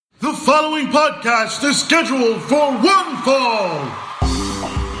following podcast is scheduled for one fall.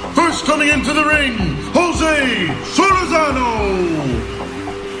 First coming into the ring, Jose Solorzano.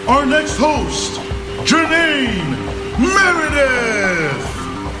 Our next host, Jermaine Meredith.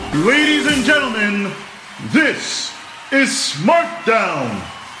 Ladies and gentlemen, this is SmarkDown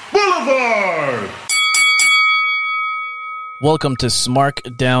Boulevard. Welcome to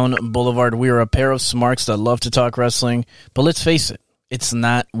SmarkDown Boulevard. We are a pair of smarks that love to talk wrestling, but let's face it, it's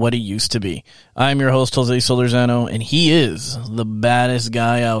not what it used to be. I'm your host, Jose Solorzano, and he is the baddest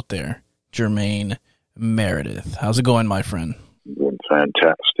guy out there, Jermaine Meredith. How's it going, my friend? Doing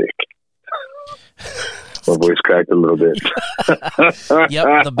fantastic. My voice cracked a little bit.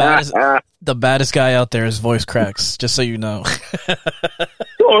 Yep, the baddest guy out there, his voice cracks, just so you know.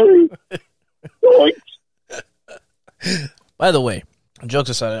 Sorry. By the way,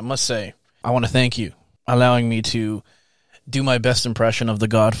 jokes aside, I must say, I want to thank you allowing me to do my best impression of the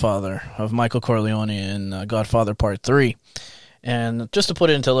Godfather, of Michael Corleone in Godfather Part 3. And just to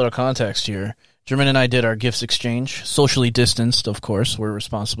put it into a little context here, Jermaine and I did our gifts exchange, socially distanced, of course. We're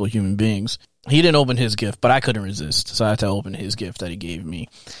responsible human beings. He didn't open his gift, but I couldn't resist, so I had to open his gift that he gave me.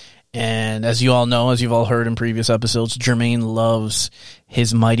 And as you all know, as you've all heard in previous episodes, Jermaine loves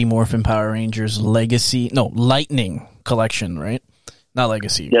his Mighty Morphin Power Rangers Lightning collection, right? Not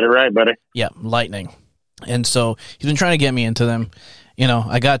Legacy. Get it right, buddy. Yeah, Lightning. And so he's been trying to get me into them. You know,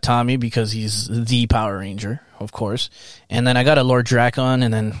 I got Tommy because he's the Power Ranger, of course. And then I got a Lord Dracon,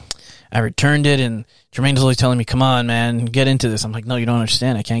 and then I returned it, and Jermaine's always telling me, come on, man, get into this. I'm like, no, you don't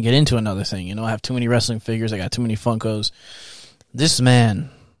understand. I can't get into another thing. You know, I have too many wrestling figures. I got too many Funkos. This man,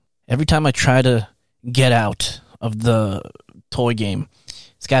 every time I try to get out of the toy game,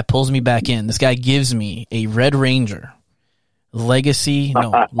 this guy pulls me back in. This guy gives me a Red Ranger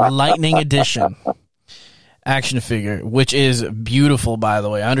Lightning Edition action figure, which is beautiful, by the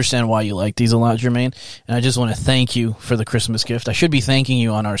way. I understand why you like these a lot, Jermaine, and I just want to thank you for the Christmas gift. I should be thanking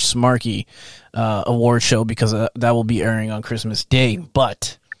you on our Smarky award show because that will be airing on Christmas Day,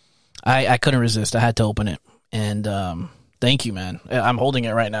 but I couldn't resist. I had to open it, and thank you, man. I'm holding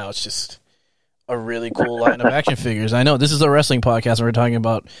it right now. It's just a really cool line of action figures. I know this is a wrestling podcast and we're talking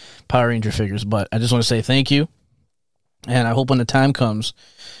about Power Ranger figures, but I just want to say thank you, and I hope when the time comes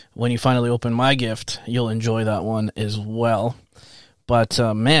when you finally open my gift, you'll enjoy that one as well. But,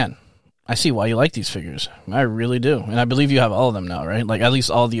 man, I see why you like these figures. I really do. And I believe you have all of them now, right? Like, at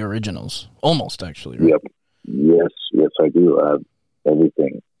least all the originals. Almost, actually, right? Yep. Yes, I do. I have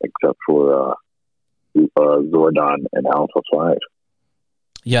everything except for Zordon and Alpha 5.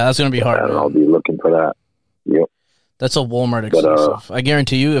 Yeah, that's going to be hard. And I'll be looking for that. Yep. That's a Walmart exclusive. I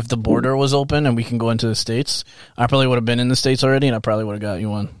guarantee you, if the border was open and we can go into the States, I probably would have been in the States already, and I probably would have got you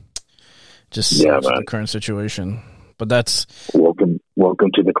one. Just the current situation. But that's... Welcome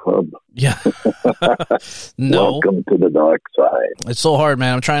to the club. Yeah. No. Welcome to the dark side. It's so hard,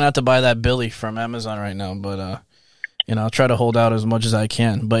 man. I'm trying not to buy that Billy from Amazon right now, but, I'll try to hold out as much as I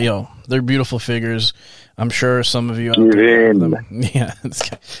can. But, they're beautiful figures. I'm sure some of you... Give in. Yeah.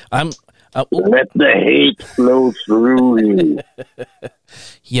 Let the hate flow through you.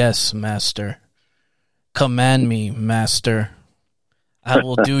 Yes, master. Command me, master. I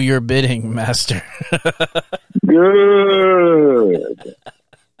will do your bidding, master. Good.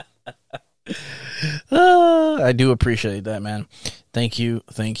 I do appreciate that, man. Thank you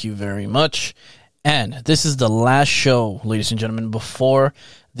very much. And this is the last show, ladies and gentlemen, before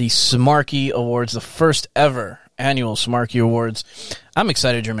the Smarky Awards, the first ever annual Smarky Awards. I'm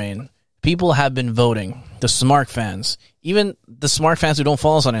excited, Jermaine. People have been voting, the Smark fans, even the Smark fans who don't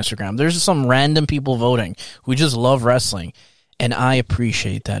follow us on Instagram. There's just some random people voting who just love wrestling. And I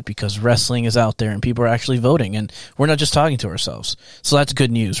appreciate that because wrestling is out there and people are actually voting and we're not just talking to ourselves. So that's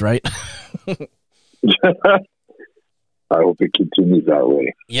good news, right? I hope it continues that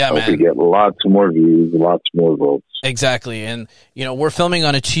way. Yeah, I man. hope we get lots more views, lots more votes. Exactly. And, we're filming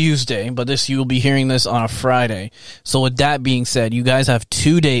on a Tuesday, but you'll be hearing this on a Friday. So with that being said, you guys have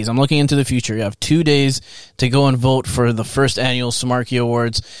 2 days. I'm looking into the future. You have 2 days to go and vote for the first annual Smarky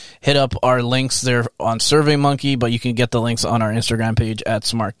Awards. Hit up our links there on SurveyMonkey, but you can get the links on our Instagram page at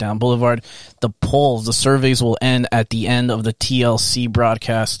SmarkDown Boulevard. The polls, the surveys will end at the end of the TLC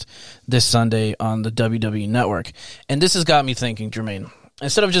broadcast this Sunday on the WWE Network. And this has got me thinking, Jermaine.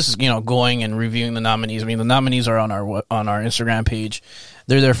 Instead of just, going and reviewing the nominees, the nominees are on our Instagram page.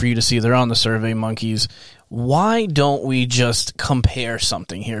 They're there for you to see. They're on the Survey Monkeys. Why don't we just compare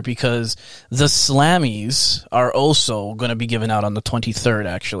something here? Because the Slammies are also going to be given out on the 23rd,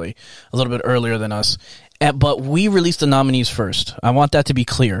 actually, a little bit earlier than us. But we released the nominees first. I want that to be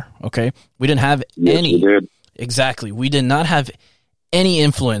clear, okay? We didn't have any. We did. Exactly. We did not have any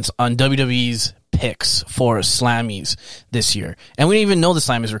influence on WWE's picks for Slammies this year. And we didn't even know the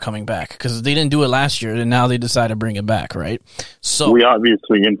Slammies were coming back because they didn't do it last year, and now they decided to bring it back, right? So we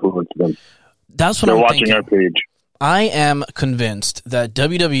obviously influenced them. That's what They're I'm watching thinking. our page. I am convinced that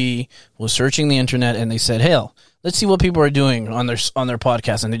WWE was searching the internet and they said, "Hey, let's see what people are doing on their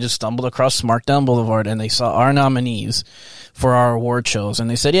podcast," and they just stumbled across SmackDown Boulevard and they saw our nominees for our award shows, and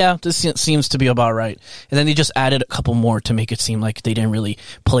they said, "Yeah, this seems to be about right." And then they just added a couple more to make it seem like they didn't really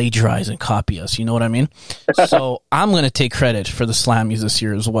plagiarize and copy us. You know what I mean? So I'm going to take credit for the Slammies this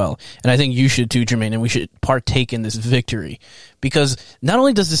year as well, and I think you should too, Jermaine. And we should partake in this victory because not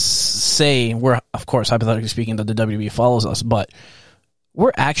only does this say we're, of course, hypothetically speaking, that the WWE follows us, but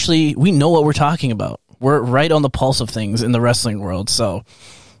we know what we're talking about. We're right on the pulse of things in the wrestling world. So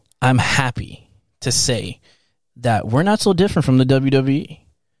I'm happy to say that we're not so different from the WWE.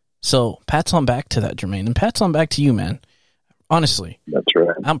 So pats on back to that, Jermaine, and pats on back to you, man. Honestly, that's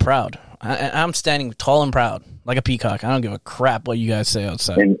right. I'm proud. I'm standing tall and proud like a peacock. I don't give a crap what you guys say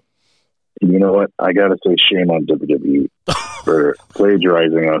outside. And you know what? I got to say shame on WWE for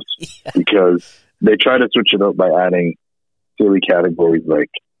plagiarizing us because they try to switch it up by adding silly categories like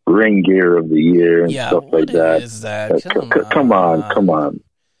ring gear of the year and stuff like that. What is that? Come on.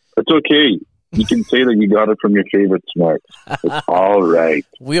 It's okay. You can say that you got it from your favorite Smarts. It's all right.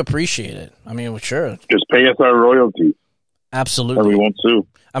 We appreciate it. I mean, sure. Just pay us our royalties. Absolutely. And we won't sue.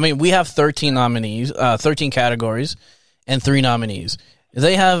 I mean, we have 13 nominees, 13 categories, and 3 nominees.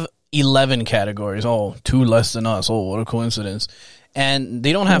 They have 11 categories. Oh, 2 less than us. Oh, what a coincidence. And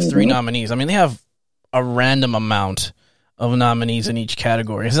they don't have 3 nominees. I mean, they have a random amount of nominees in each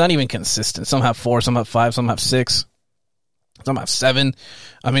category. It's not even consistent. Some have 4, some have 5, some have 6. Some have 7.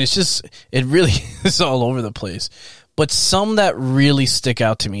 I mean, it really is all over the place. But some that really stick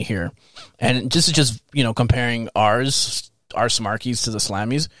out to me here, and just comparing our Smarkies to the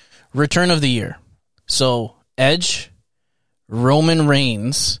Slammies, Return of the Year. So Edge, Roman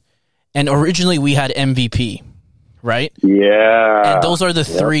Reigns, and originally we had MVP, right? Yeah. And those are the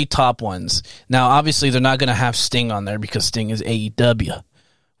 3 top ones. Now, obviously, they're not going to have Sting on there because Sting is AEW,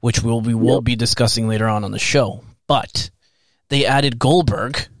 which we will be discussing later on the show. But they added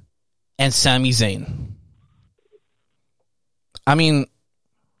Goldberg and Sami Zayn. I mean,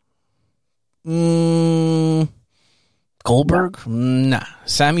 Goldberg? Nah.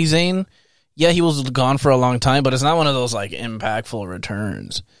 Sami Zayn? Yeah, he was gone for a long time, but it's not one of those like impactful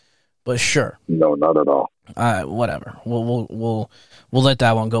returns. But sure. No, not at all. Whatever. We'll let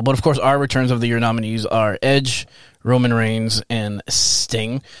that one go. But of course, our Returns of the Year nominees are Edge, Roman Reigns, and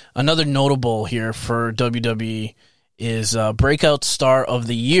Sting. Another notable here for WWE is Breakout Star of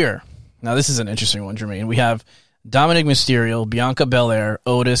the Year. Now, this is an interesting one, Jermaine. We have Dominic Mysterio, Bianca Belair,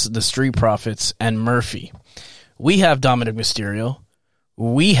 Otis, the Street Profits, and Murphy. We have Dominic Mysterio.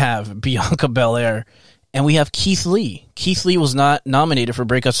 We have Bianca Belair. And we have Keith Lee. Keith Lee was not nominated for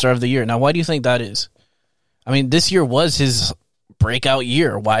Breakout Star of the Year. Now, why do you think that is? I mean, this year was his breakout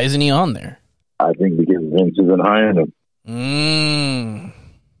year. Why isn't he on there? I think because Vince isn't hiring him.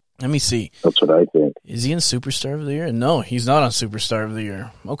 Let me see. That's what I think. Is he in Superstar of the Year? No, he's not on Superstar of the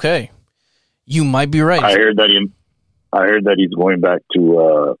Year. Okay. You might be right. I heard that he's going back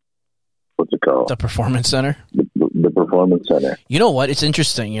to what's it called? The Performance Center? The Performance Center. You know what? It's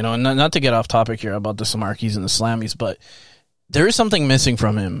interesting, not to get off topic here about the Smarkies and the Slammies, but there is something missing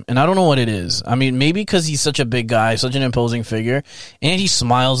from him, and I don't know what it is. I mean, maybe because he's such a big guy, such an imposing figure, and he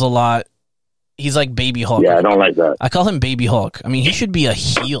smiles a lot. He's like Baby Hulk. Yeah, I don't like that. I call him Baby Hulk. I mean, he should be a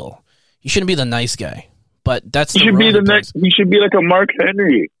heel. He shouldn't be the nice guy. But that's he should be the next. He should be like a Mark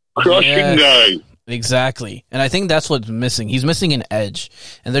Henry, crushing guy. Exactly. And I think that's what's missing. He's missing an edge.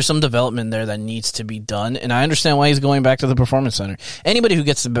 And there's some development there that needs to be done. And I understand why he's going back to the Performance Center. Anybody who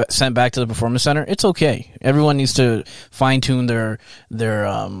gets sent back to the Performance Center, it's okay. Everyone needs to fine-tune their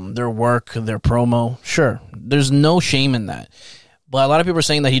work, their promo. Sure. There's no shame in that. But a lot of people are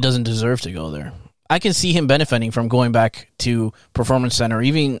saying that he doesn't deserve to go there. I can see him benefiting from going back to Performance Center, or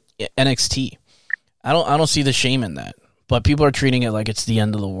even NXT. I don't see the shame in that. But people are treating it like it's the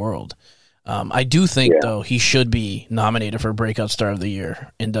end of the world. I do think, though, he should be nominated for Breakout Star of the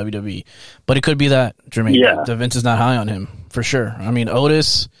Year in WWE. But it could be that, Jermaine. Yeah. The Vince is not high on him, for sure. I mean,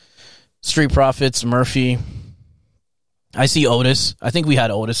 Otis, Street Profits, Murphy. I see Otis. I think we had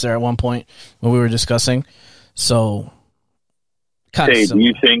Otis there at one point when we were discussing. So, kind of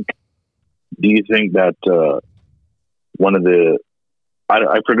similar. Do you think that one of the...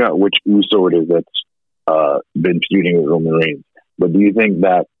 I forgot which Uso it is that's been feuding with Roman Reigns. But do you think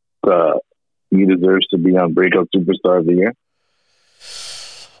that he deserves to be on Breakout Superstar of the Year?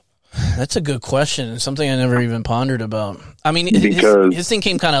 That's a good question. It's something I never even pondered about. I mean, his thing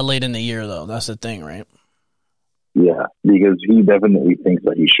came kind of late in the year, though. That's the thing, right? Yeah, because he definitely thinks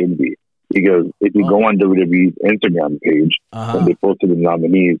that he should be. Because if you go on WWE's Instagram page, when they posted the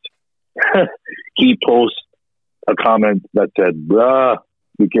nominees, he posts a comment that said, bruh,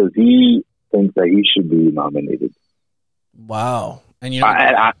 because he thinks that he should be nominated. Wow. And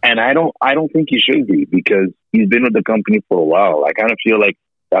I don't think he should be, because he's been with the company for a while. I kind of feel like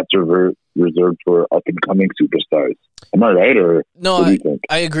that's reserved for up and coming superstars. Am I right? Or no? What do you think?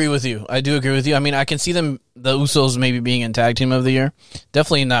 I agree with you. I do agree with you. I mean, I can see the Usos maybe being in tag team of the year.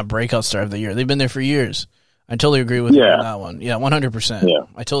 Definitely not breakout star of the year. They've been there for years. I totally agree with you on that one. Yeah, 100%. Yeah,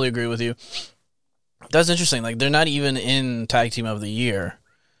 I totally agree with you. That's interesting. Like, they're not even in tag team of the year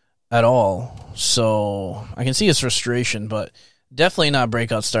at all. So I can see his frustration, but definitely not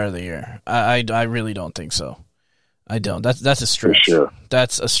breakout star of the year. I really don't think so. I don't. That's a stretch. For sure.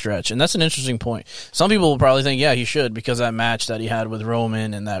 That's a stretch. And that's an interesting point. Some people will probably think, yeah, he should, because that match that he had with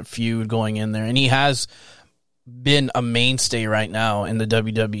Roman and that feud going in there. And he has been a mainstay right now in the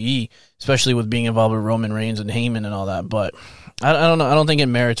WWE, especially with being involved with Roman Reigns and Heyman and all that. But I don't know. I don't think it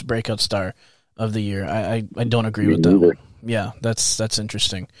merits breakout star of the year. I don't agree with that one. Yeah, that's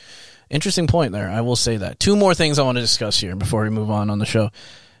interesting. Interesting point there. I will say that. Two more things I want to discuss here before we move on the show.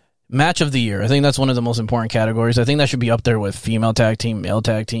 Match of the year. I think that's one of the most important categories. I think that should be up there with female tag team, male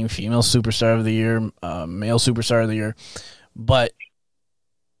tag team, female superstar of the year, male superstar of the year. But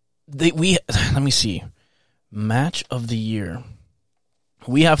let me see. Match of the year.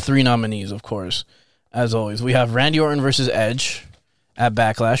 We have 3 nominees, of course, as always. We have Randy Orton versus Edge at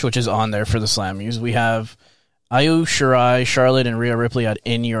Backlash, which is on there for the Slammies. We have Io Shirai, Charlotte, and Rhea Ripley at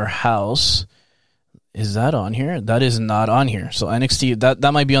In Your House. Is that on here? That is not on here. So NXT,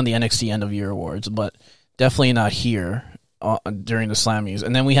 that might be on the NXT End of Year Awards, but definitely not here during the Slammies.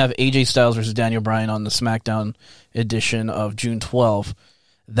 And then we have AJ Styles versus Daniel Bryan on the SmackDown edition of June 12th.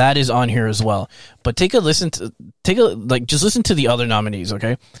 That is on here as well. But just listen to the other nominees,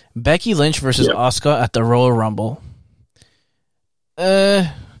 okay? Becky Lynch versus Asuka at the Royal Rumble.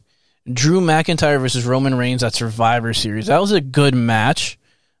 Drew McIntyre versus Roman Reigns at Survivor Series. That was a good match.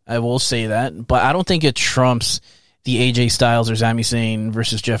 I will say that, but I don't think it trumps the AJ Styles or Sami Zayn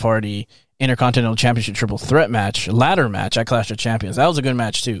versus Jeff Hardy Intercontinental Championship Triple Threat match, ladder match at Clash of Champions. That was a good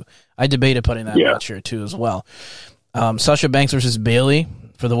match too. I debated putting that match here too as well. Sasha Banks versus Bayley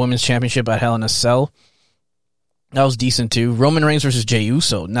for the Women's Championship at Hell in a Cell. That was decent too. Roman Reigns versus Jey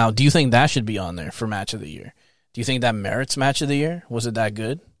Uso. Now, do you think that should be on there for Match of the Year? Do you think that merits Match of the Year? Was it that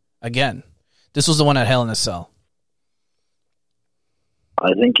good? Again, this was the one at Hell in a Cell.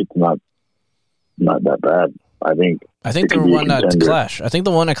 I think it's not that bad. I think the one at Clash. I think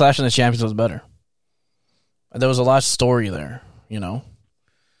the one at Clash in the Champions was better. There was a lot of story there, you know.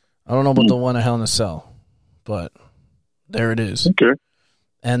 I don't know about the one at Hell in a Cell, but there it is. Okay.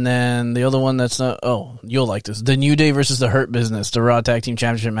 And then the other one that's not... Oh, you'll like this. The New Day versus the Hurt Business, the Raw Tag Team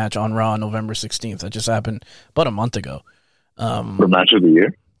Championship match on Raw on November 16th. That just happened about a month ago. For Match of the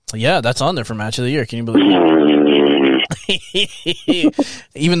Year? Yeah, that's on there for Match of the Year. Can you believe it?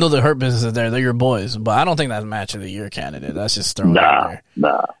 Even though the Hurt Business is there, they're your boys. But I don't think that's Match of the Year candidate. That's just thrown out there.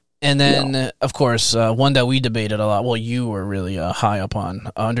 Nah. And then, of course, one that we debated a lot. Well, you were really high up on.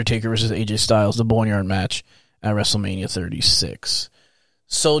 Undertaker versus AJ Styles, the Boneyard match at WrestleMania 36.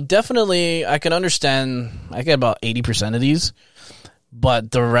 So definitely, I can understand. I get about 80% of these. But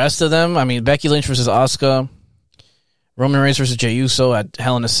the rest of them, I mean, Becky Lynch versus Asuka, Roman Reigns versus Jey Uso at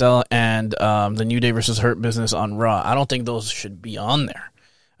Hell in a Cell, and the New Day versus Hurt Business on Raw. I don't think those should be on there.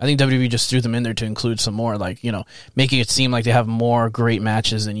 I think WWE just threw them in there to include some more, like, you know, making it seem like they have more great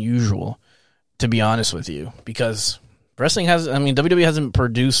matches than usual, to be honest with you. Because WWE hasn't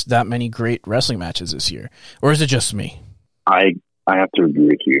produced that many great wrestling matches this year. Or is it just me? I have to agree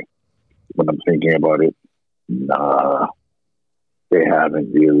with you. When I'm thinking about it, nah, they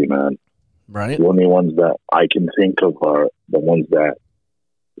haven't really, man. Right. The only ones that I can think of are the ones that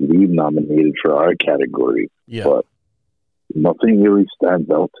we've nominated for our category. Yeah. But nothing really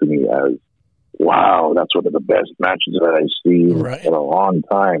stands out to me as, wow, that's one of the best matches that I've seen in a long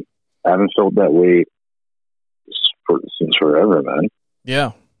time. I haven't felt that way since forever, man.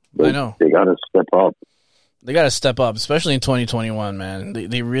 Yeah, I know. They got to step up. They got to step up, especially in 2021, man.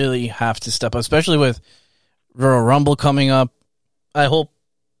 They really have to step up, especially with Royal Rumble coming up. I hope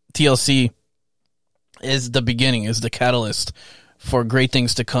TLC is the beginning, is the catalyst for great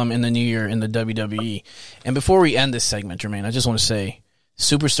things to come in the new year in the WWE. And before we end this segment, Jermaine, I just want to say,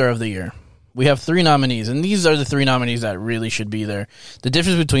 Superstar of the Year. We have 3 nominees, and these are the 3 nominees that really should be there. The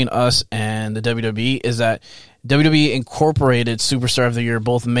difference between us and the WWE is that WWE incorporated Superstar of the Year,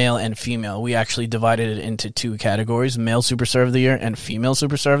 both male and female. We actually divided it into two categories, male Superstar of the Year and female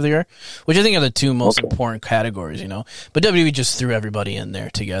Superstar of the Year, which I think are the two most important categories, But WWE just threw everybody in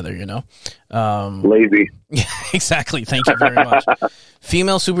there together, Lazy. Yeah, exactly. Thank you very much.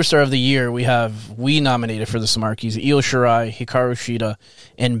 Female Superstar of the Year, we nominated for the Smarkies, Io Shirai, Hikaru Shida,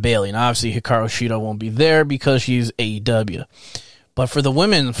 and Bayley. Now, obviously, Hikaru Shida won't be there because she's AEW. But for the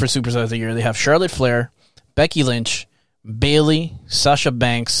women for Superstar of the Year, they have Charlotte Flair, Becky Lynch, Bayley, Sasha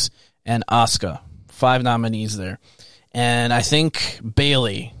Banks, and Asuka. 5 nominees there. And I think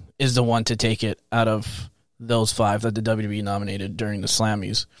Bayley is the one to take it out of those 5 that the WWE nominated during the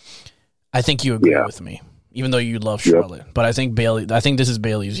Slammies. I think you agree with me, even though you love Charlotte. But I think this is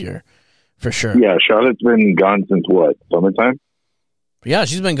Bayley's year for sure. Yeah, Charlotte's been gone since what? Summertime? Yeah,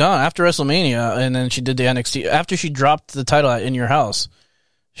 she's been gone after WrestleMania, and then she did the NXT. After she dropped the title at In Your House,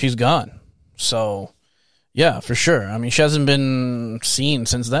 she's gone. So, yeah, for sure. I mean, she hasn't been seen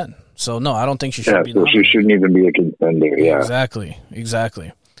since then. So, no, I don't think she should be. So she shouldn't even be a contender, yeah. Exactly.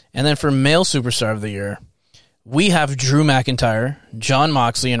 And then for male Superstar of the Year, we have Drew McIntyre, Jon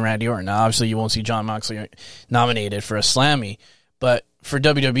Moxley, and Randy Orton. Now, obviously, you won't see Jon Moxley nominated for a Slammy, but for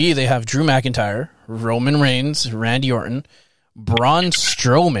WWE, they have Drew McIntyre, Roman Reigns, Randy Orton, Braun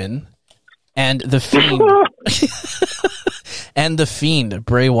Strowman, and the Fiend,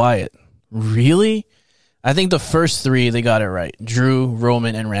 Bray Wyatt. Really? I think the first 3, they got it right. Drew,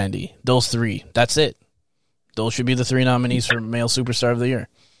 Roman, and Randy. Those 3. That's it. Those should be the 3 nominees for Male Superstar of the Year.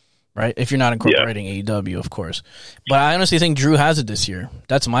 Right? If you're not incorporating AEW, of course. But I honestly think Drew has it this year.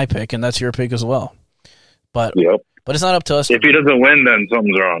 That's my pick, and that's your pick as well. But it's not up to us. If he doesn't win, then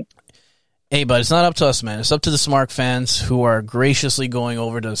something's wrong. Hey, but it's not up to us, man. It's up to the Smart fans who are graciously going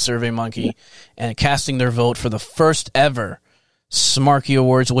over to SurveyMonkey and casting their vote for the first ever Smarky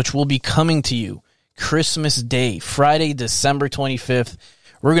Awards, which will be coming to you Christmas Day, Friday, December 25th.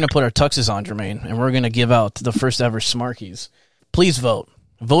 We're going to put our tuxes on, Jermaine, and we're going to give out the first ever Smarkies. Please vote.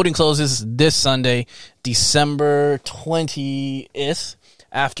 Voting closes this Sunday, December 20th,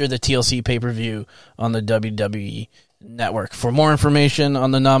 after the TLC pay-per-view on the WWE Network. For more information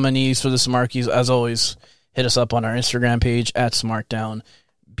on the nominees for the Smarkies, as always, hit us up on our Instagram page at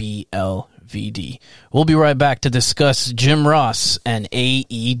SmartDownBLVD. We'll be right back to discuss Jim Ross and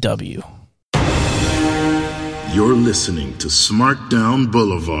AEW. You're listening to Smartdown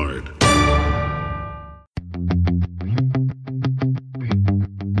Boulevard.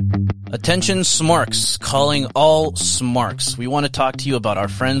 Attention Smarks, calling all Smarks. We want to talk to you about our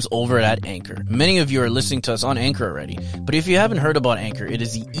friends over at Anchor. Many of you are listening to us on Anchor already, but if you haven't heard about Anchor, it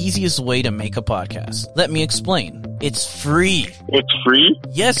is the easiest way to make a podcast. Let me explain. It's free. It's free?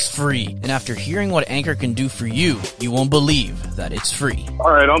 Yes, free. And after hearing what Anchor can do for you, you won't believe that it's free.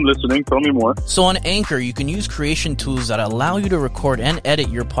 All right, I'm listening. Tell me more. So on Anchor, you can use creation tools that allow you to record and edit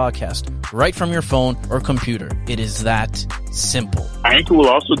your podcast right from your phone or computer. It is that simple. Anchor will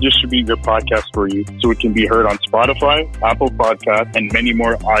also distribute your podcast for you so it can be heard on Spotify, Apple Podcasts, and many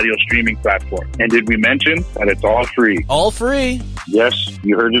more audio streaming platforms. And did we mention that it's all free? All free. Yes,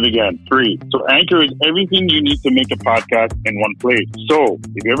 you heard it again. Free. So Anchor is everything you need to make a podcast in one place. So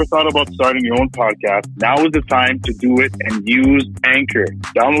if you ever thought about starting your own podcast, now is the time to do it and use Anchor.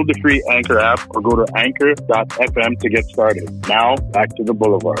 Download the free Anchor app or go to anchor.fm to get started. Now, back to the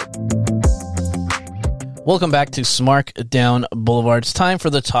Boulevard. Welcome back to Smart Down Boulevard. It's time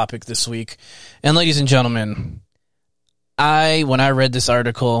for the topic this week. And ladies and gentlemen, when I read this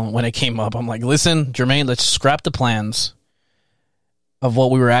article, when it came up, I'm like, listen, Jermaine, let's scrap the plans of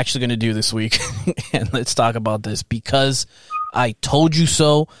what we were actually going to do this week. And let's talk about this because I told you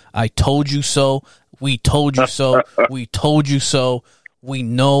so. I told you so. We told you so. We told you so. We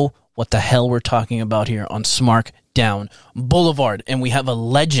know what the hell we're talking about here on Smart Down Boulevard, and we have a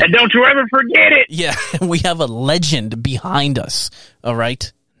legend. And don't you ever forget it. Yeah, we have a legend behind us. All right,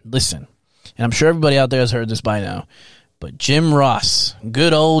 listen, and I'm sure everybody out there has heard this by now, but Jim Ross,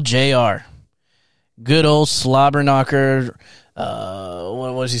 good old JR, good old slobber knocker.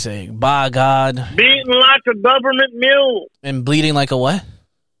 What was he saying? By God, beating like a government mule and bleeding like a what?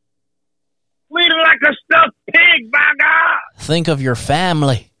 Bleeding like a stuffed pig. By God, think of your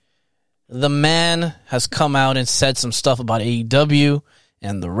family. The man has come out and said some stuff about AEW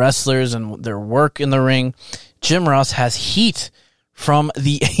and the wrestlers and their work in the ring. Jim Ross has heat from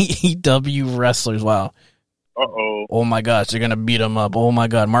the AEW wrestlers. Wow. Uh-oh. Oh, my gosh. They're going to beat him up. Oh, my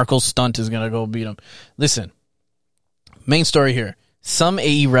God. Marco Stunt is going to go beat him. Listen. Main story here. Some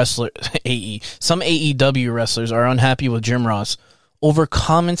AEW wrestlers are unhappy with Jim Ross over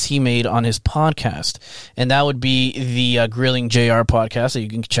comments he made on his podcast. And that would be the Grilling JR podcast that you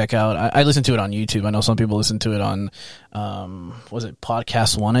can check out. I listen to it on YouTube. I know some people listen to it on, was it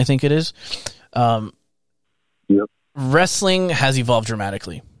Podcast One, I think it is. Yep. Wrestling has evolved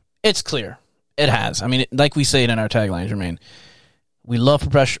dramatically. It's clear. It has. I mean, like we say it in our tagline, Jermaine. We love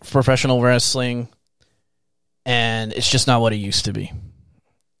professional wrestling, and it's just not what it used to be.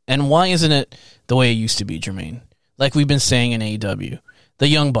 And why isn't it the way it used to be, Jermaine? Like we've been saying in AEW, the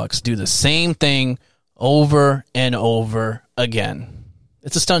Young Bucks do the same thing over and over again.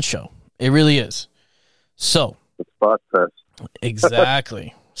 It's a stunt show. It really is. So, It's spot fest.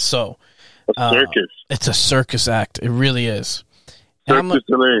 Exactly. So, A circus. It's a circus act. It really is. Cirque du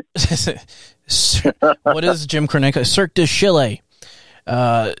Soleil. What is Jim Cornette? Cirque du Chile.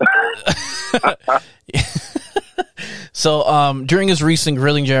 So, during his recent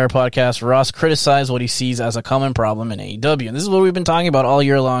Grilling JR podcast, Ross criticized what he sees as a common problem in AEW. And this is what we've been talking about all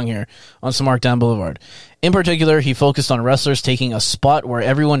year long here on Smartdown Boulevard. In particular, he focused on wrestlers taking a spot where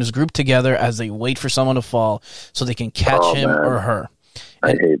everyone is grouped together as they wait for someone to fall so they can catch him or her.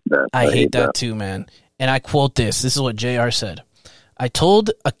 I hate that. I hate that too, man. And I quote this. This is what JR said. I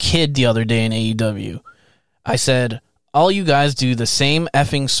told a kid the other day in AEW, I said, all you guys do the same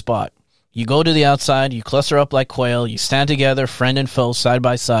effing spot. You go to the outside, you cluster up like quail, you stand together, friend and foe, side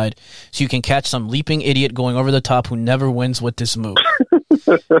by side, so you can catch some leaping idiot going over the top who never wins with this move.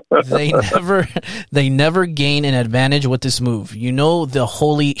 They never gain an advantage with this move. You know, the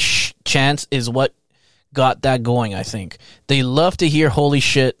holy chance is what got that going, I think. They love to hear holy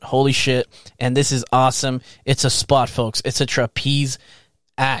shit, and this is awesome. It's a spot, folks. It's a trapeze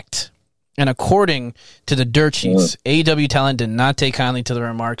act. And according to the Dirt Sheets, AEW talent did not take kindly to the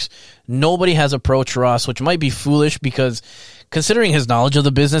remarks. Nobody has approached Ross, which might be foolish because considering his knowledge of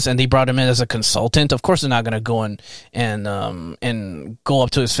the business and they brought him in as a consultant, of course they're not going to go in and go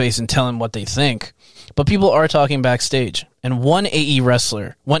up to his face and tell him what they think. But people are talking backstage. And one AEW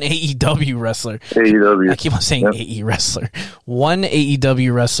wrestler, AEW. I keep on saying AE wrestler, one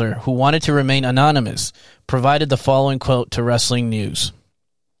AEW wrestler who wanted to remain anonymous provided the following quote to Wrestling News.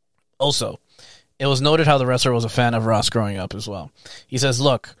 Also, it was noted how the wrestler was a fan of Ross growing up as well. He says,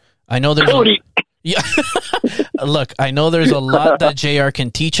 look, I know there's Look, I know there's a lot that JR can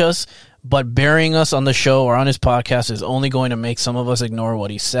teach us, but burying us on the show or on his podcast is only going to make some of us ignore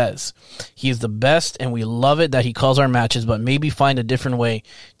what he says. He is the best, and we love it that he calls our matches, but maybe find a different way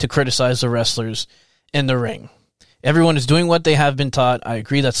to criticize the wrestlers in the ring. Everyone is doing what they have been taught. I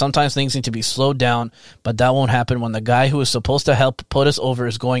agree that sometimes things need to be slowed down, but that won't happen when the guy who is supposed to help put us over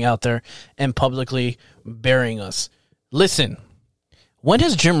is going out there and publicly burying us. Listen, when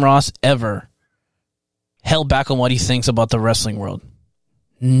has Jim Ross ever held back on what he thinks about the wrestling world?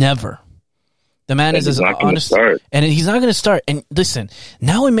 Never. The man is as honest, and he's not going to start. And listen,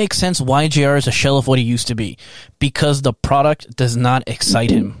 now it makes sense why JR is a shell of what he used to be, because the product does not excite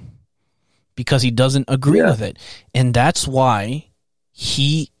him. Because he doesn't agree with it. And that's why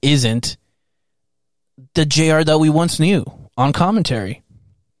he isn't the JR that we once knew on commentary.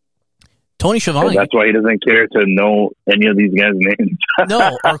 Tony Schiavone. And that's why he doesn't care to know any of these guys' names.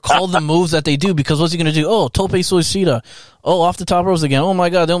 No, or call the moves that they do, because what's he going to do? Oh, tope suicida. Oh, off the top ropes again. Oh my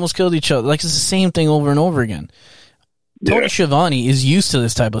God, they almost killed each other. Like, it's the same thing over and over again. Tony Schiavone is used to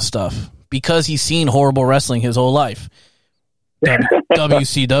this type of stuff because he's seen horrible wrestling his whole life.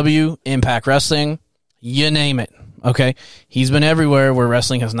 WCW, Impact Wrestling, you name it. Okay, he's been everywhere where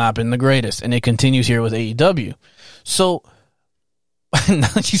wrestling has not been the greatest, and it continues here with AEW. So, now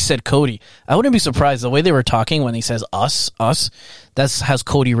that you said Cody, I wouldn't be surprised the way they were talking when he says us, that has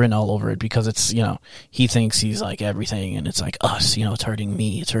Cody written all over it, because it's, you know, he thinks he's like everything, and it's like us, you know, it's hurting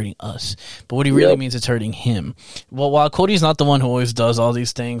me, it's hurting us. But what he really means, it's hurting him. Well, while Cody's not the one who always does all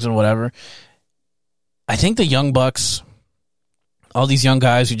these things and whatever, I think the Young Bucks, all these young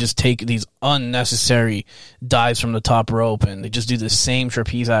guys who just take these unnecessary dives from the top rope and they just do the same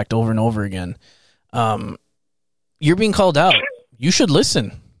trapeze act over and over again. You're being called out. You should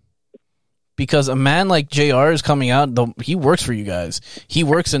listen. Because a man like JR is coming out, he works for you guys. He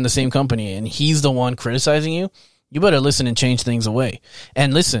works in the same company, and he's the one criticizing you. You better listen and change things away.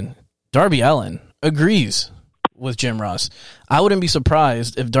 And listen, Darby Allin agrees with Jim Ross. I wouldn't be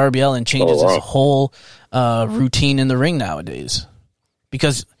surprised if Darby Allin changes his whole routine in the ring nowadays.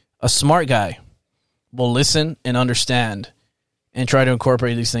 Because a smart guy will listen and understand and try to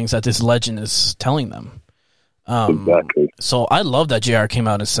incorporate these things that this legend is telling them. Exactly. So I love that JR came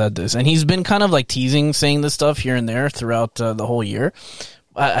out and said this. And he's been kind of like teasing, saying this stuff here and there throughout the whole year.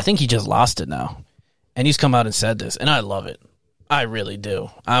 I think he just lost it now. And he's come out and said this. And I love it. I really do.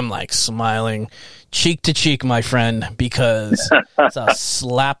 I'm like smiling cheek to cheek, my friend, because it's a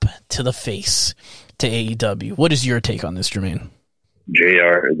slap to the face to AEW. What is your take on this, Jermaine?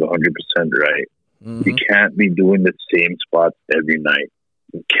 JR is 100% right. Mm-hmm. You can't be doing the same spots every night.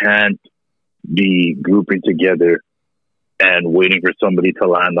 You can't be grouping together and waiting for somebody to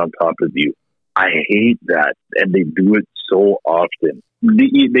land on top of you. I hate that, and they do it so often.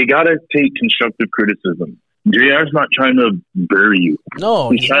 They got to take constructive criticism. JR's not trying to bury you. No.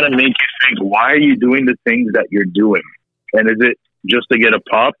 He's trying to make you think, why are you doing the things that you're doing? And is it just to get a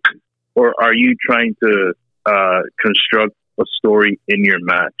pop, or are you trying to construct a story in your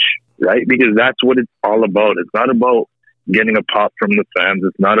match, right? Because that's what it's all about. It's not about getting a pop from the fans.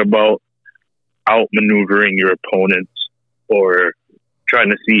 It's not about outmaneuvering your opponents or trying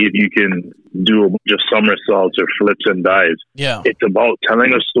to see if you can do a bunch of somersaults or flips and dives. Yeah. It's about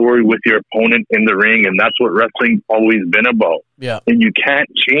telling a story with your opponent in the ring, and that's what wrestling's always been about. Yeah. And you can't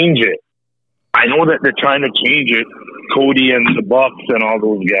change it. I know that they're trying to change it, Cody and the Bucks and all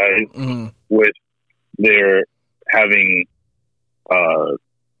those guys, with their having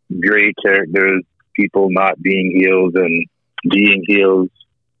great characters, people not being heels and being heels.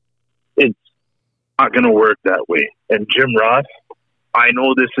 It's not going to work that way. And Jim Ross, I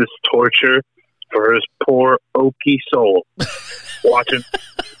know this is torture for his poor oaky soul watching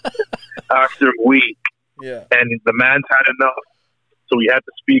after week. Yeah. And the man's had enough, so he had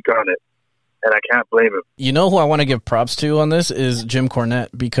to speak on it. And I can't blame him. You know who I want to give props to on this is Jim Cornette,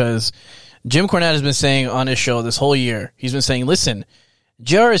 because Jim Cornette has been saying on his show this whole year, he's been saying, listen,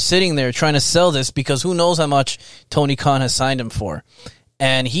 JR is sitting there trying to sell this because who knows how much Tony Khan has signed him for.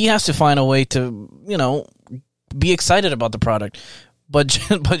 And he has to find a way to, be excited about the product. But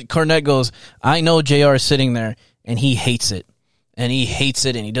Cornette goes, I know JR is sitting there and he hates it. And he hates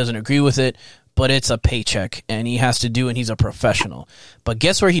it and he doesn't agree with it. But it's a paycheck, and he has to do, and he's a professional. But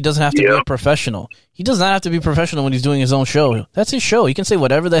guess where he doesn't have to be a professional? He does not have to be professional when he's doing his own show. That's his show. He can say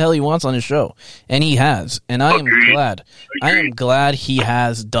whatever the hell he wants on his show, and he has. And I am glad. I am glad he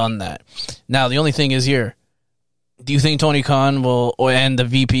has done that. Now, the only thing is here, do you think Tony Khan and the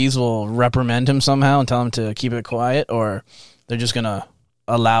VPs will reprimand him somehow and tell him to keep it quiet, or they're just going to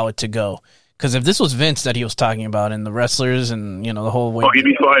allow it to go? Because if this was Vince that he was talking about and the wrestlers and, the whole way... Oh, he'd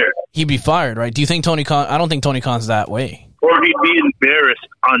be fired. He'd be fired, right? Do you think Tony Khan... I don't think Tony Khan's that way. Or he'd be embarrassed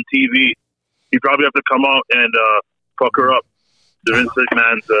on TV. He'd probably have to come out and fuck her up. The Vince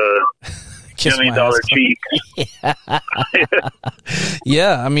McMahon's $1 million cheek.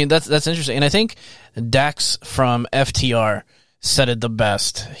 Yeah, I mean, that's interesting. And I think Dax from FTR said it the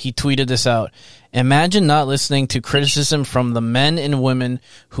best. He tweeted this out. Imagine not listening to criticism from the men and women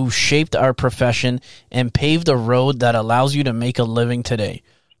who shaped our profession and paved a road that allows you to make a living today,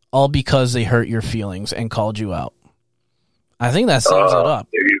 all because they hurt your feelings and called you out. I think that sums it up.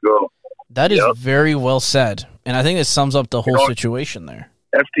 There you go. That is very well said. And I think it sums up the whole situation there.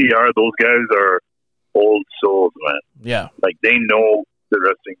 FTR, those guys are old souls, man. Yeah. Like, they know the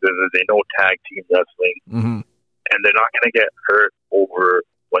wrestling business. They know tag team wrestling. Mm-hmm. And they're not going to get hurt over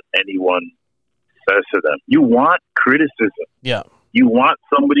what anyone says to them. You want criticism. Yeah. You want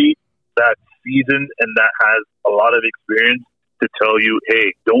somebody that's seasoned and that has a lot of experience to tell you,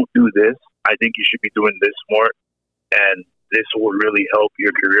 hey, don't do this. I think you should be doing this more, and this will really help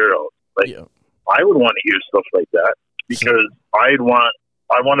your career out. Like, I would want to hear stuff like that, because I want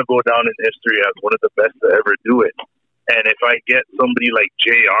to go down in history as one of the best to ever do it. And if I get somebody like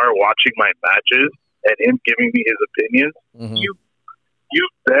JR watching my matches and him giving me his opinions, you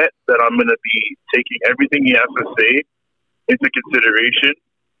bet that I'm going to be taking everything he has to say into consideration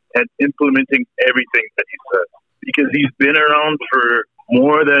and implementing everything that he says. Because he's been around for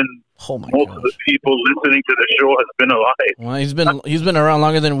more than most of the people listening to the show has been alive. Well, he's been around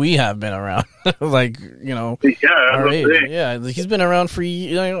longer than we have been around. He's been around for,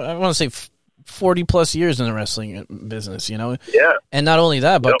 I want to say 40 plus years in the wrestling business, Yeah. And not only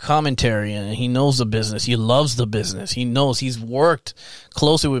that, but commentary, and he knows the business. He loves the business. He knows he's worked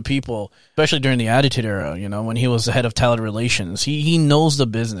closely with people, especially during the Attitude Era, when he was the head of talent relations. He knows the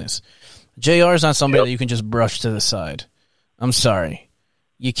business. JR is not somebody that you can just brush to the side. I'm sorry.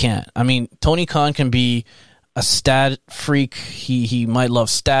 You can't. I mean, Tony Khan can be a stat freak. He might love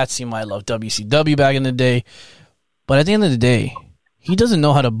stats. He might love WCW back in the day. But at the end of the day, he doesn't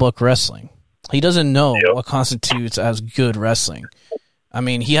know how to book wrestling. He doesn't know what constitutes as good wrestling. I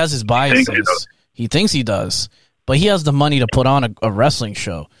mean, he has his biases. He thinks he does. But he has the money to put on a wrestling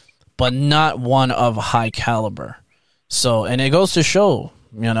show, but not one of high caliber. So, and it goes to show,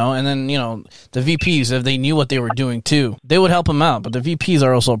 and then, the VPs, if they knew what they were doing too, they would help him out. But the VPs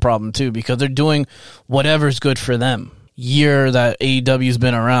are also a problem too, because they're doing whatever's good for them. year that AEW's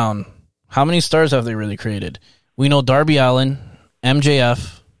been around, how many stars have they really created? We know Darby Allin,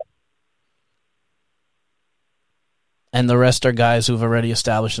 MJF, and the rest are guys who've already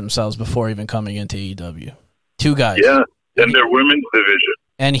established themselves before even coming into AEW. 2 guys. Yeah, and their women's division.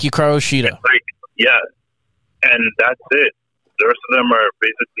 And Hikaru Shida. Like, yeah, and that's it. The rest of them are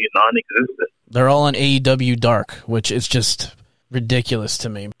basically non-existent. They're all on AEW Dark, which is just ridiculous to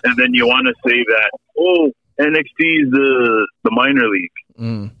me. And then you want to say that, NXT is the minor league.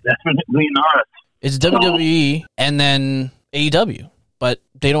 Definitely not. It's WWE and then AEW, but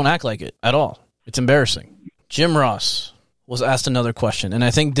they don't act like it at all. It's embarrassing. Jim Ross was asked another question, and I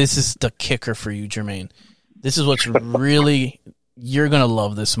think this is the kicker for you, Jermaine. This is what's really... You're going to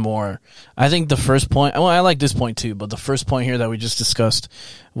love this more. I think the first point, well, I like this point too, but the first point here that we just discussed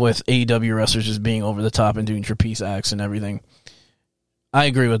with AEW wrestlers just being over the top and doing trapeze acts and everything, I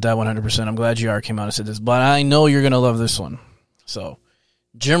agree with that 100%. I'm glad JR came out and said this, but I know you're going to love this one. So,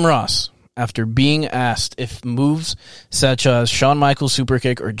 Jim Ross, after being asked if moves such as Shawn Michaels'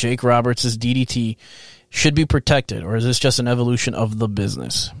 Superkick or Jake Roberts' DDT should be protected, or is this just an evolution of the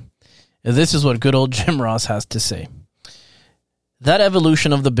business? And this is what good old Jim Ross has to say. That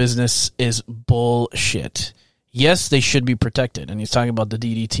evolution of the business is bullshit. Yes, they should be protected. And he's talking about the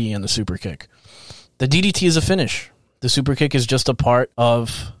DDT and the Superkick. The DDT is a finish. The Superkick is just a part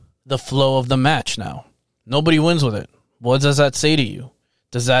of the flow of the match now. Nobody wins with it. What does that say to you?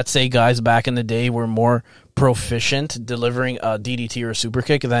 Does that say guys back in the day were more proficient delivering a DDT or a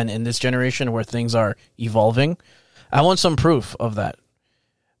Superkick than in this generation where things are evolving? I want some proof of that.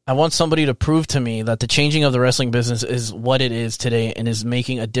 I want somebody to prove to me that the changing of the wrestling business is what it is today and is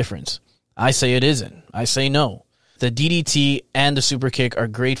making a difference. I say it isn't. I say no. The DDT and the Superkick are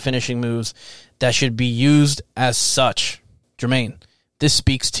great finishing moves that should be used as such. Jermaine, this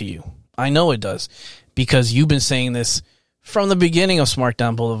speaks to you. I know it does, because you've been saying this from the beginning of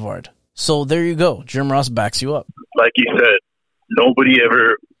SmackDown Boulevard. So there you go. Jim Ross backs you up. Like you said, nobody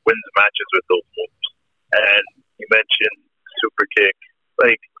ever wins matches with those moves. And you mentioned Superkick.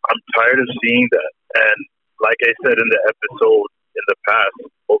 Like, I'm tired of seeing that. And like I said in the episode in the past,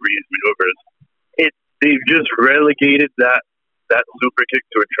 overused maneuvers, they've just relegated that Superkick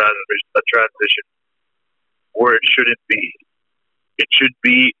to a transition where it shouldn't be. It should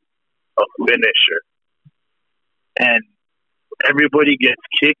be a finisher. And everybody gets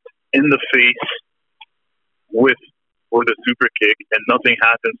kicked in the face with a Superkick, and nothing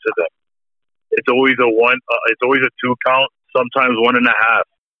happens to them. It's always it's always a 2 count. Sometimes 1.5,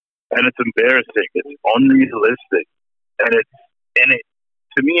 and it's embarrassing. It's unrealistic, and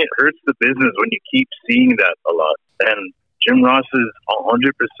to me, it hurts the business when you keep seeing that a lot. And Jim Ross is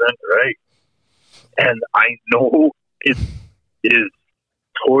 100% right, and I know it is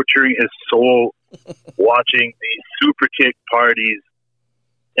torturing his soul watching these Superkick parties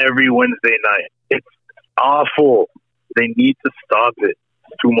every Wednesday night. It's awful. They need to stop it.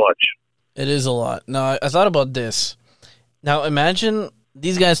 It's too much. It is a lot. Now, I thought about this. Now, imagine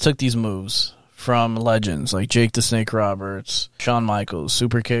these guys took these moves from legends like Jake the Snake Roberts, Shawn Michaels,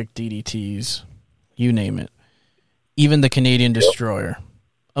 Superkick, DDTs, you name it. Even the Canadian Destroyer.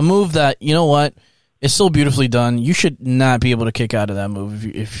 A move that, you know what, is so beautifully done. You should not be able to kick out of that move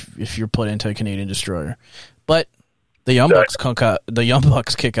if you're put into a Canadian Destroyer. But the Young Bucks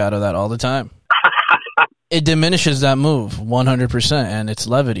kick out of that all the time. It diminishes that move 100% and its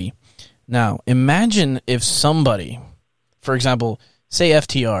levity. Now, imagine if somebody, for example, say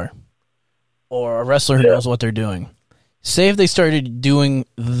FTR, or a wrestler who knows what they're doing. Say if they started doing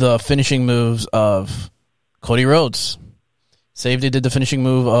the finishing moves of Cody Rhodes. Say if they did the finishing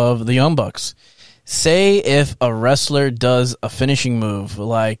move of the Young Bucks. Say if a wrestler does a finishing move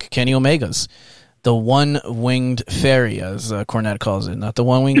like Kenny Omega's, the one-winged fairy, as Cornette calls it. Not the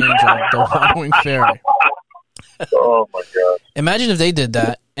one-winged angel, the one-winged fairy. Oh, my God. Imagine if they did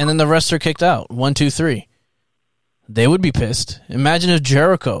that, and then the wrestler kicked out. 1, 2, 3. They would be pissed. Imagine if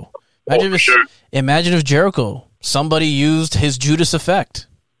Jericho. Imagine if Jericho, somebody used his Judas effect.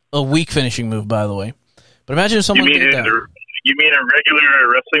 A weak finishing move, by the way. But imagine if someone did that. You mean a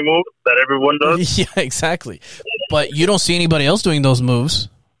regular wrestling move that everyone does? Yeah, exactly. But you don't see anybody else doing those moves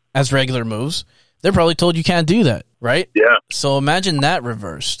as regular moves. They're probably told you can't do that, right? Yeah. So imagine that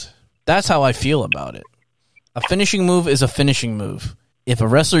reversed. That's how I feel about it. A finishing move is a finishing move. If a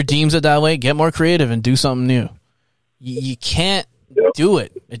wrestler deems it that way, get more creative and do something new. You can't do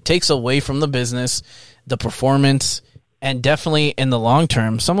it. It takes away from the business, the performance, and definitely in the long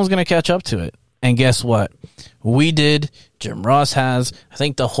term, someone's going to catch up to it. And guess what? We did. Jim Ross has. I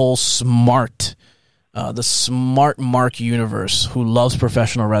think the whole the smart Mark universe who loves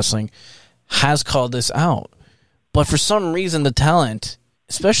professional wrestling has called this out. But for some reason, the talent,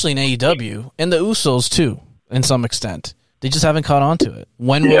 especially in AEW, and the Usos too, in some extent, they just haven't caught on to it.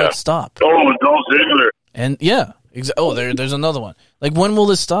 When will it stop? Oh, Dolph Ziggler. And there's another one. Like, when will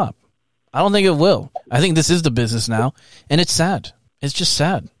this stop? I don't think it will. I think this is the business now, and it's sad. It's just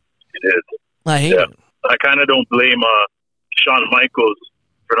sad. It is. I hate it. I kind of don't blame Shawn Michaels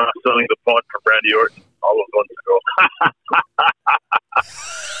for not selling the pawn for Randy Orton all those months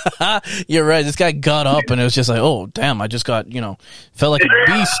ago. You're right. This guy got up, and it was just like, oh, damn, I just got, felt like a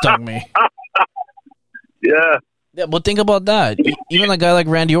bee stung me. Yeah. Yeah, but think about that. Even a guy like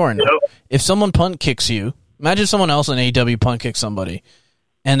Randy Orton, if someone punt kicks you, imagine someone else in AEW punt kicks somebody,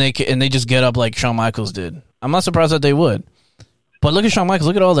 and they just get up like Shawn Michaels did. I'm not surprised that they would. But look at Shawn Michaels.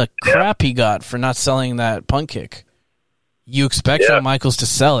 Look at all the crap he got for not selling that punt kick. You expect Shawn Michaels to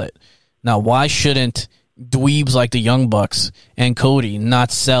sell it. Now, why shouldn't dweebs like the Young Bucks and Cody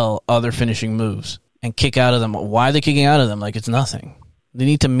not sell other finishing moves and kick out of them? Why are they kicking out of them like it's nothing? They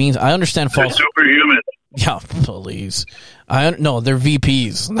need to mean... I understand false... They're superhuman. Yeah, please. No, they're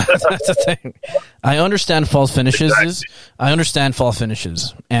VPs. That's the thing. I understand false finishes. Exactly. I understand false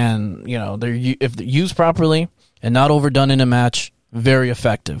finishes. And, if they're used properly and not overdone in a match, very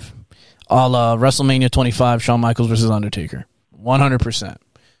effective. A la WrestleMania 25, Shawn Michaels versus Undertaker. 100%.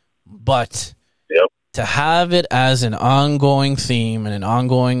 But to have it as an ongoing theme and an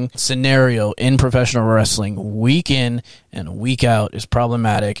ongoing scenario in professional wrestling week in and week out is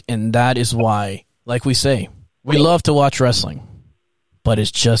problematic. And that is why, like we say, we love to watch wrestling, but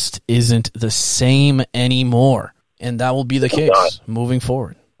it just isn't the same anymore. And that will be the case moving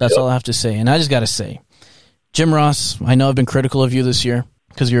forward. That's all I have to say. And I just got to say, Jim Ross, I know I've been critical of you this year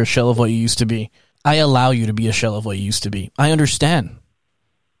because you're a shell of what you used to be. I allow you to be a shell of what you used to be. I understand.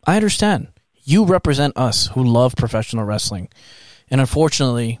 You represent us who love professional wrestling. And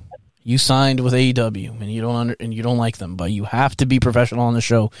unfortunately, you signed with AEW and you don't like them, but you have to be professional on the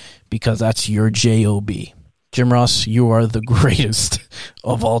show because that's your job. Jim Ross, you are the greatest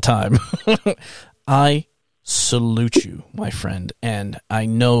of all time. I salute you, my friend, and I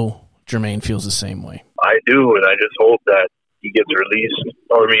know Jermaine feels the same way. I do, and I just hope that he gets released.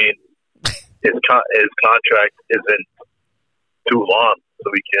 His contract isn't too long,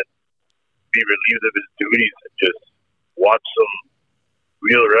 so he can be relieved of his duties and just watch some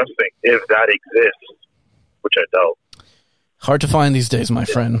real wrestling, if that exists, which I doubt. Hard to find these days, my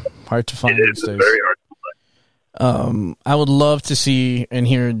friend. Hard to find these days. It's very hard to find. I would love to see and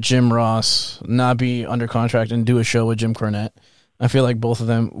hear Jim Ross not be under contract and do a show with Jim Cornette. I feel like both of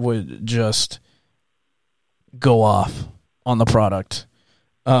them would just go off on the product.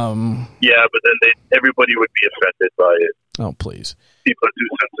 Yeah, but then everybody would be offended by it. Oh, please. People are too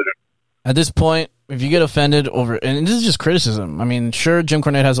sensitive. At this point, if you get offended over, and this is just criticism. I mean, sure, Jim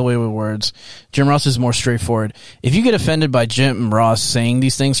Cornette has a way with words. Jim Ross is more straightforward. If you get offended by Jim Ross saying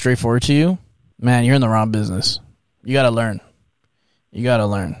these things straightforward to you, man, you're in the wrong business. You got to learn.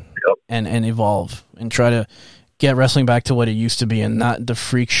 And evolve and try to get wrestling back to what it used to be and not the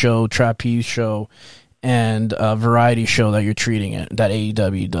freak show, trapeze show, and variety show that you're treating it, that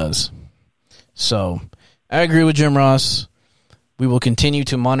AEW does. So, I agree with Jim Ross. We will continue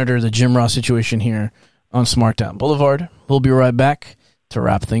to monitor the Jim Ross situation here on SmackDown Boulevard. We'll be right back to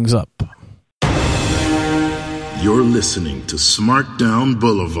wrap things up. You're listening to SmackDown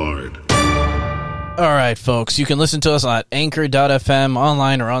Boulevard. All right, folks. You can listen to us at Anchor.fm,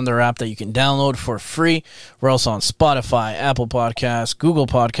 online or on their app that you can download for free. We're also on Spotify, Apple Podcasts, Google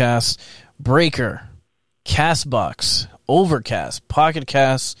Podcasts, Breaker, CastBox, Overcast, Pocket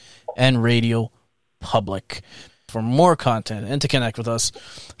Casts, and Radio Public. For more content and to connect with us,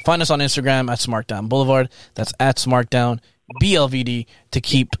 find us on Instagram at SmackDown Boulevard. That's at SmackDown BLVD to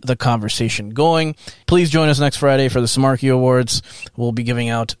keep the conversation going. Please join us next Friday for the Smarky Awards. We'll be giving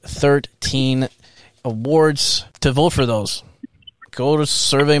out 13 awards. To vote for those, go to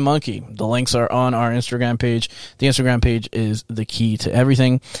SurveyMonkey. The links are on our Instagram page. The Instagram page is the key to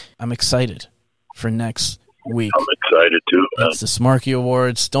everything. I'm excited for next week. I'm excited too, man. It's the Smarky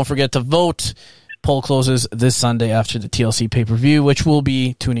Awards. Don't forget to vote. Poll closes this Sunday after the TLC pay-per-view, which we'll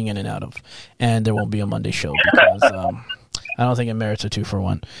be tuning in and out of. And there won't be a Monday show because I don't think it merits a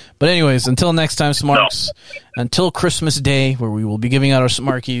 2-for-1. But anyways, until next time, Smarks, until Christmas Day, where we will be giving out our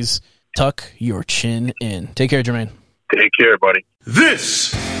Smarkies, tuck your chin in. Take care, Jermaine. Take care, buddy.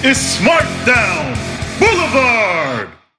 This is SmackDown Boulevard.